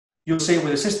You'll see it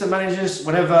with assistant managers.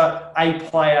 Whenever a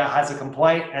player has a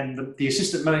complaint, and the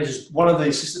assistant managers, one of the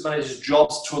assistant managers'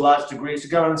 jobs to a large degree is to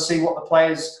go and see what the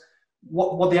players,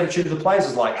 what the attitude of the players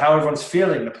is like, how everyone's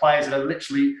feeling. The players that are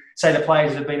literally, say, the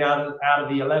players that have been out of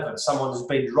the 11, someone has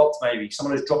been dropped, maybe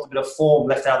someone who's dropped a bit of form,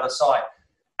 left out of the side,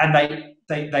 and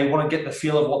they want to get the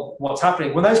feel of what's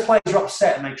happening. When those players are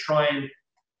upset and they try and they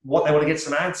want to get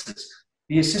some answers,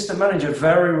 the assistant manager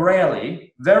very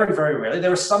rarely, very, very rarely,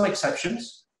 there are some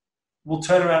exceptions, will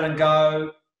turn around and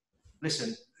go,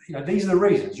 listen, these are the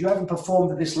reasons. You haven't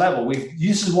performed at this level.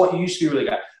 This is what you used to be really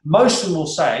good. Most of them will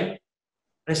say,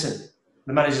 listen,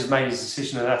 the manager's made his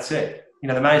decision and that's it.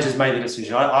 The manager's made the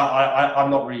decision. I'm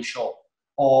not really sure.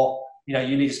 Or,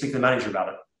 you need to speak to the manager about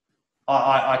it.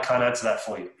 I can't answer that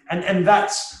for you. And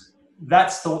that's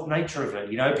the nature of it.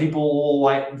 People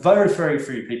always, very, very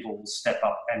few people will step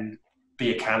up and be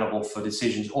accountable for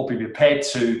decisions or be prepared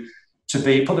to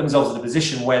put themselves in a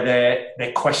position where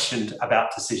they're questioned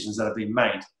about decisions that have been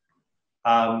made.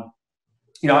 I've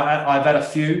had a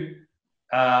few.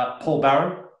 Paul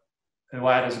Barron, who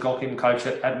I had as a goalkeeping coach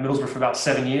at Middlesbrough for about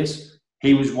 7 years,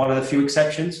 he was one of the few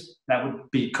exceptions. That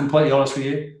would be completely honest with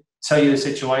you, tell you the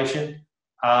situation.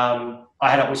 I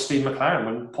had it with Steve McClaren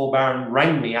when Paul Barron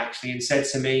rang me actually and said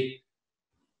to me,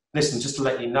 listen, just to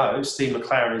let you know, Steve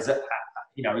McClaren is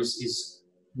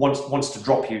wants to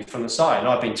drop you from the side. And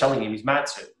I've been telling him he's mad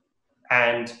to.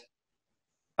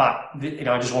 But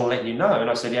I just want to let you know. And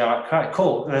I said, yeah, okay,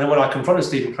 cool. And then when I confronted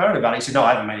Steve McClaren about it, he said, no,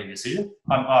 I haven't made any decision.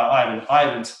 I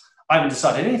haven't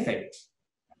decided anything.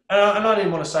 And I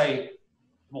didn't want to say,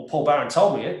 well, Paul Barron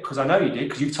told me it, because I know you did,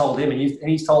 because you've told him and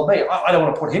he's told me. I don't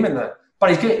want to put him in there.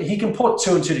 But he can put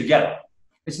two and two together.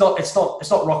 It's not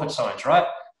rocket science, right?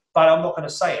 But I'm not going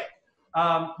to say it.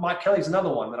 Mike Kelly's another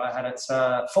one that I had at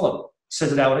Fulham.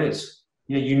 Says it how it is.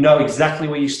 You know exactly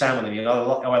where you stand with him. He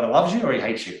either loves you or he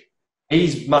hates you.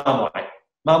 He's Marmite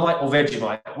or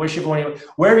Vegemite.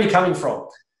 Where are you coming from?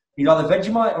 He's either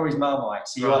Vegemite or he's Marmite.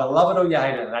 So you either love it or you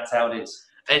hate it, and that's how it is.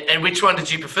 And which one did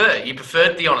you prefer? You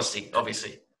preferred the honesty,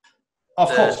 obviously. Of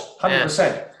course, 100%.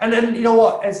 Yeah. And then, you know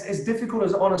what? As difficult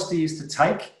as honesty is to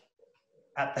take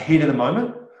at the heat of the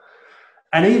moment,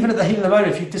 and even at the heat of the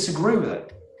moment, if you disagree with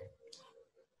it,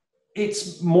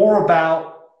 it's more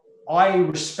about, I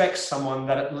respect someone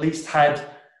that at least had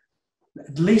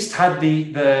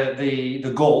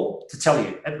the gall to tell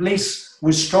you, at least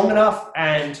was strong enough,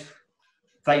 and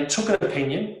they took an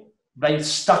opinion, they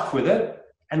stuck with it,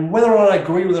 and whether or not I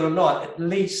agree with it or not, at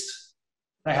least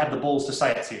they had the balls to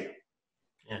say it to you.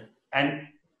 Yeah. And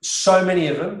so many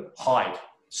of them hide.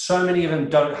 So many of them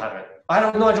don't have it. I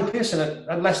had Nigel Pearson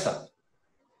at Leicester.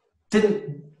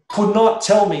 Could not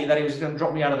tell me that he was going to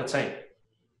drop me out of the team.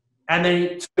 And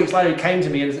then 2 weeks later, he came to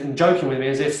me and joking with me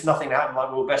as if nothing happened, like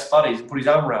we were best buddies, and put his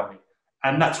arm around me.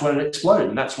 And that's when it exploded.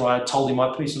 And that's why I told him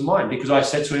my peace of mind, because I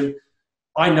said to him,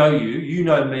 I know you, you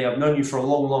know me, I've known you for a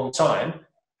long, long time.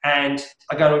 And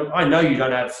I go, I know you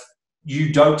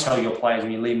don't tell your players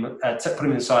when you leave, put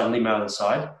them inside and leave them out of the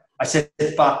side. I said,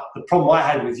 but the problem I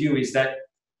had with you is that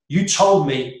you told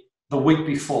me the week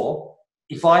before,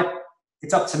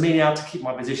 it's up to me now to keep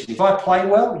my position. If I play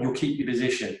well, you'll keep your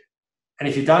position. And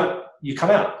if you don't, you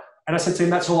come out. And I said to him,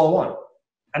 that's all I want.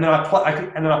 And then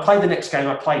I played the next game,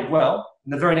 I played well.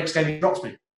 And the very next game, he drops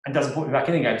me and doesn't put me back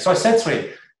in again. So I said to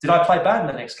him, did I play bad in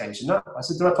the next game? He said, no. I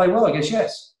said, did I play well? I guess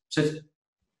yes. I said,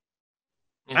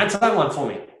 answer that one for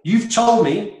me. You've told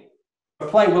me, if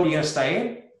I play well, you're going to stay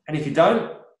in. And if you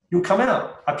don't, you'll come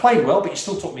out. I played well, but you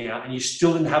still took me out and you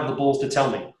still didn't have the balls to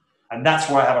tell me. And that's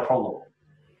where I have a problem.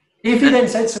 If he then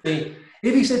said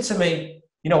to me,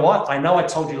 you know what? I know I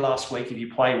told you last week, if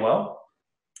you play well,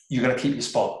 you're going to keep your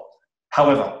spot.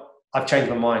 However, I've changed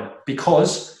my mind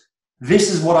because this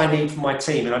is what I need for my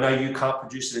team. And I know you can't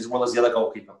produce it as well as the other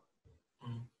goalkeeper.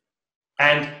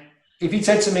 And if he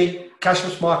said to me,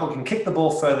 Cassius Michael can kick the ball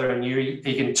further than you,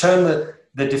 he can turn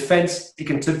the defence, he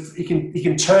can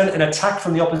turn an attack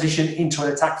from the opposition into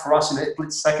an attack for us in a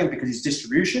split second because his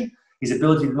distribution, his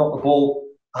ability to knock the ball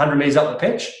 100 metres up the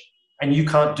pitch, and you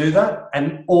can't do that.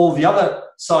 And all the other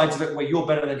sides of it where you're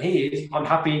better than he is, I'm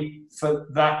happy for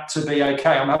that to be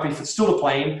okay. I'm happy for still to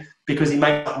play him because he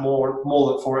makes up more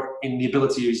for it in the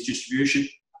ability of his distribution.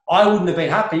 I wouldn't have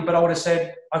been happy, but I would have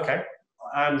said, okay,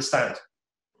 I understand.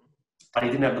 But he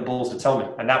didn't have the balls to tell me,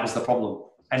 and that was the problem.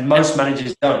 And most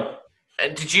managers don't.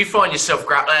 And did you find yourself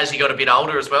grappling as you got a bit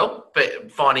older as well?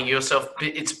 But finding yourself,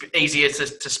 it's easier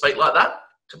to speak like that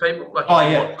to people? Like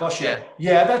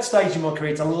Yeah, at that stage in my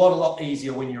career, it's a lot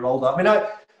easier when you're older. I mean,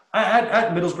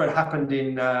 at Middlesbrough, it happened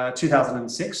in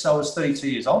 2006, so I was 32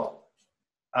 years old.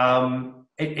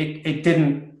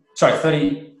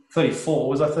 30, 34.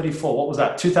 Was I 34? What was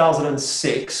that?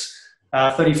 2006,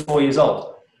 34 years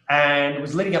old. And it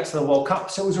was leading up to the World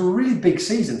Cup. So it was a really big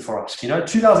season for us,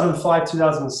 2005,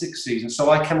 2006 season. So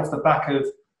I came off the back of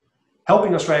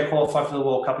helping Australia qualify for the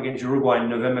World Cup against Uruguay in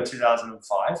November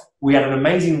 2005. We had an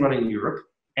amazing run in Europe,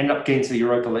 ended up getting to the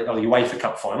Europa League, or the UEFA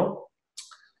Cup final.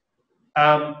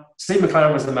 Steve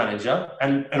McClaren was the manager,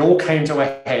 and it all came to a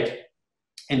head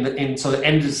in sort of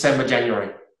end of December,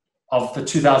 January of the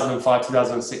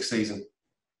 2005-2006 season.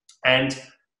 And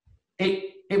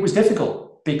it was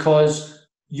difficult because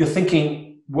you're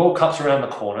thinking World Cup's around the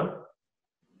corner.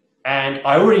 And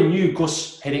I already knew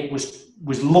Guus Hiddink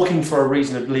was looking for a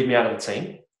reason to leave me out of the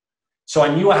team. So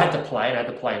I knew I had to play, and I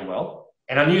had to play well.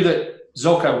 And I knew that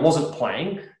Zelko wasn't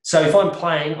playing. So if I'm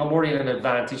playing, I'm already at an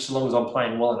advantage so long as I'm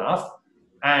playing well enough.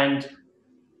 And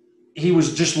he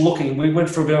was just looking. We went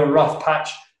through a bit of a rough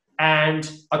patch. And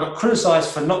I got criticised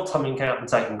for not coming out and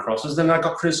taking crosses. Then I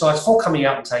got criticised for coming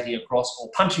out and taking a cross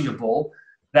or punching a ball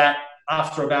that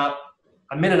after about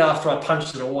a minute after I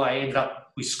punched it away, ended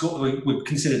up we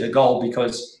considered a goal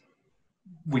because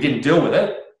we didn't deal with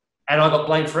it. And I got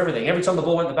blamed for everything. Every time the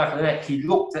ball went in the back of the net, he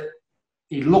looked at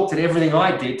everything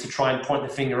I did to try and point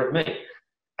the finger at me.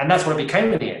 And that's what it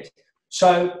became in the end.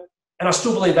 So, and I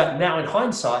still believe that now in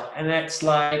hindsight. And that's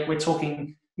like, we're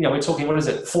talking, what is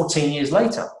it, 14 years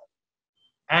later.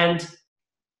 And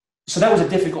so that was a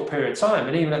difficult period of time.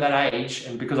 And even at that age,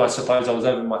 and because I suppose I was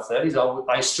over in my 30s,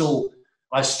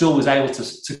 I still was able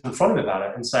to confront him about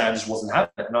it and say I just wasn't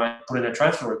having it. And I put in a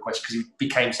transfer request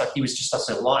because he was just such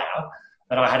a liar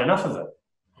that I had enough of it.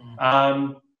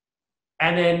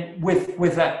 And then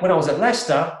with that, when I was at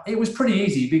Leicester, it was pretty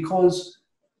easy because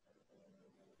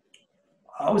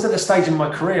I was at the stage in my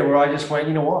career where I just went,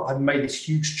 you know what, I've made this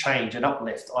huge change, an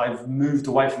uplift. I've moved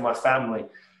away from my family.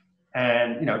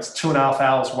 And, it's 2.5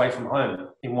 hours away from home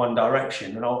in one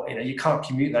direction. And, you can't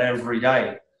commute that every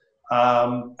day.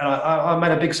 And I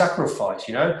made a big sacrifice,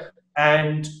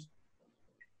 and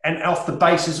off the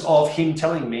basis of him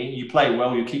telling me, you play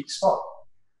well, you keep the spot.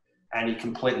 And he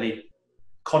completely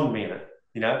conned me in it,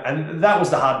 and that was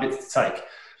the hard bit to take.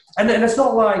 And it's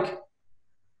not like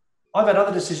I've had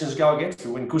other decisions go against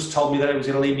me. When Guus told me that he was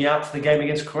going to leave me out for the game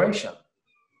against Croatia,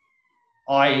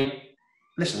 I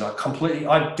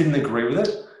didn't agree with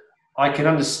it. I can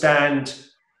understand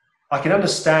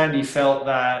he felt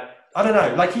that, I don't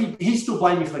know, like he still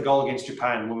blamed me for the goal against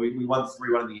Japan when we won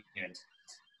 3-1 in the end.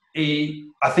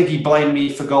 I think he blamed me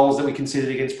for goals that we conceded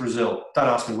against Brazil. Don't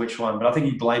ask me which one, but I think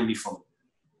he blamed me for them.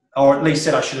 Or at least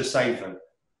said I should have saved them.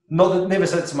 Never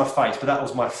said it to my face, but that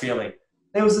was my feeling.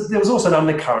 There was also an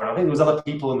undercurrent. I think there was other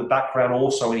people in the background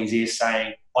also in his ear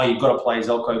saying, oh, you've got to play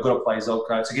Zelko, you've got to play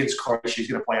Zelko. It's against Croatia, he's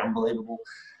going to play unbelievable.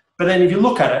 But then if you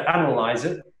look at it, analyse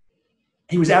it,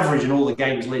 he was average in all the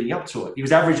games leading up to it. He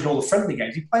was average in all the friendly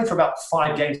games. He played for about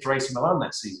 5 games for AC Milan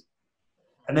that season.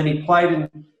 And then he played in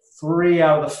 3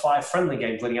 out of the 5 friendly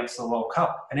games leading up to the World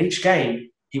Cup. And each game,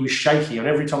 he was shaky. And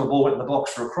every time the ball went in the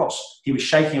box for a cross, he was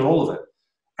shaky on all of it.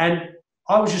 And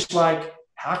I was just like,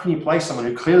 how can you play someone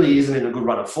who clearly isn't in a good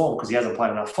run of form because he hasn't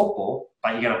played enough football,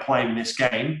 but you're going to play him in this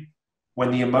game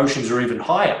when the emotions are even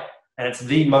higher? And it's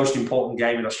the most important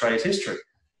game in Australia's history.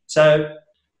 So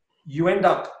you end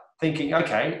up thinking,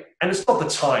 okay, and it's not the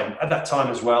time, at that time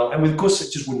as well. And with Guus,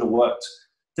 it just wouldn't have worked.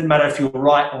 Didn't matter if you were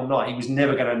right or not. He was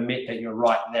never going to admit that you're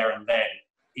right there and then.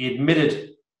 He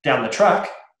admitted down the track,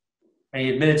 and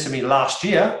he admitted to me last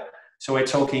year. So we're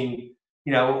talking,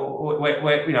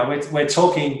 we're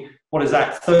talking, what is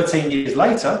that, 13 years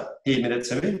later, he admitted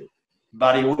to me,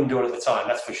 but he wouldn't do it at the time,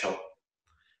 that's for sure.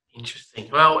 Interesting.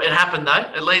 Well, it happened though,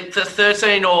 at least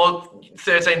 13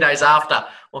 days after,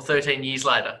 or 13 years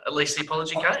later, at least the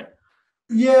apology came.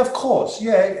 Yeah, of course.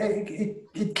 Yeah,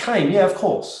 it came. Yeah, of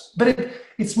course. But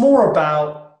it's more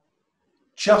about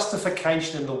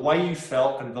justification and the way you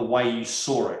felt and the way you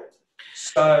saw it.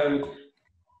 So,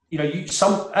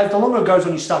 the longer it goes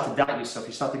on, you start to doubt yourself.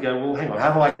 You start to go, well, hang on,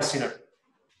 how have I seen it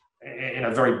in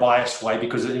a very biased way?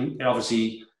 Because it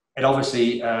obviously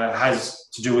has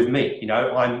to do with me.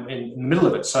 I'm in the middle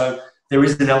of it. So there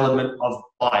is an element of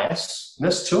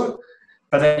biasness to it.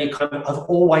 But then I've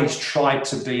always tried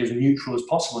to be as neutral as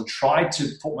possible and tried to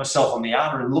put myself on the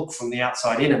outer and look from the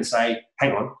outside in and say,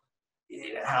 hang on,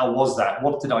 how was that?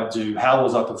 What did I do? How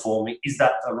was I performing? Is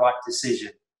that the right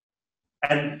decision?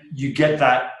 And you get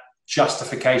that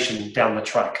justification down the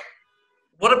track.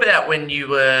 What about when we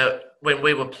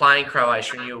were playing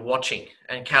Croatia and you were watching,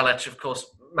 and Kalac, of course,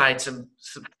 made some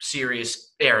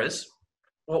serious errors?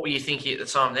 What were you thinking at the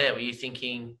time there? Were you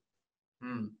thinking,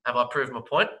 have I proved my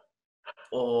point?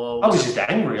 Or I was just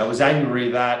angry. I was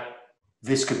angry that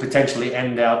this could potentially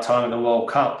end our time in the World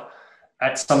Cup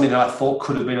at something that I thought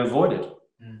could have been avoided.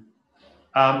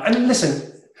 And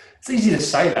listen, it's easy to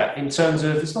say that in terms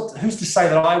of, it's not, who's to say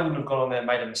that I wouldn't have gone on there and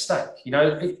made a mistake? You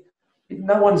know,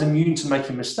 no one's immune to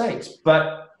making mistakes,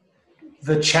 but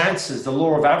the chances, the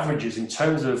law of averages in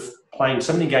terms of playing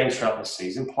so many games throughout the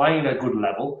season, playing at a good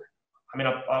level. I mean,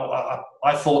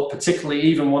 I thought particularly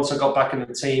even once I got back in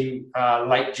the team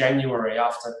late January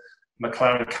after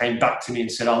McClaren came back to me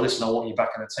and said, oh, listen, I want you back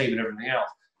in the team and everything else.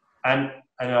 And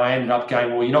I ended up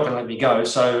going, well, you're not going to let me go,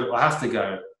 so I have to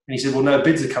go. And he said, well, no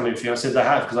bids are coming for you. I said, they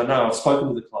have, because I know, I've spoken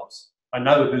to the clubs. I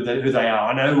know who they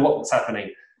are. I know what's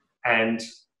happening. And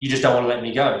you just don't want to let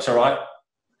me go. It's all right.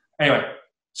 Anyway,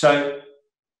 so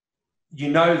you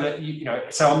know that, you know,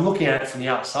 so I'm looking at it from the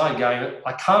outside going,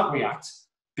 I can't react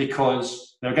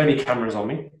because there are going to be cameras on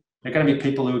me. There are going to be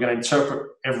people who are going to interpret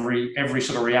every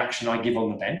sort of reaction I give on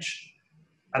the bench.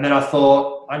 And then I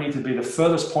thought, I need to be the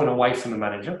furthest point away from the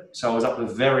manager. So I was at the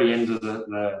very end of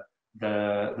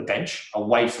the bench,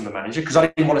 away from the manager, because I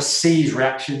didn't want to see his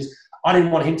reactions. I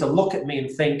didn't want him to look at me and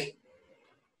think,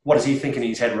 what is he thinking in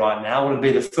his head right now? I want to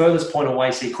be the furthest point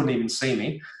away so he couldn't even see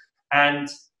me. And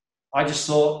I just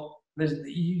thought,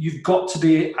 you've got to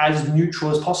be as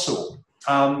neutral as possible.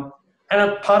 And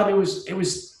a part of me was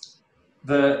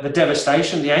the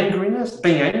devastation, the angriness,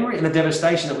 being angry, and the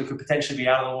devastation that we could potentially be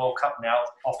out of the World Cup now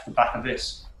off the back of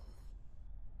this.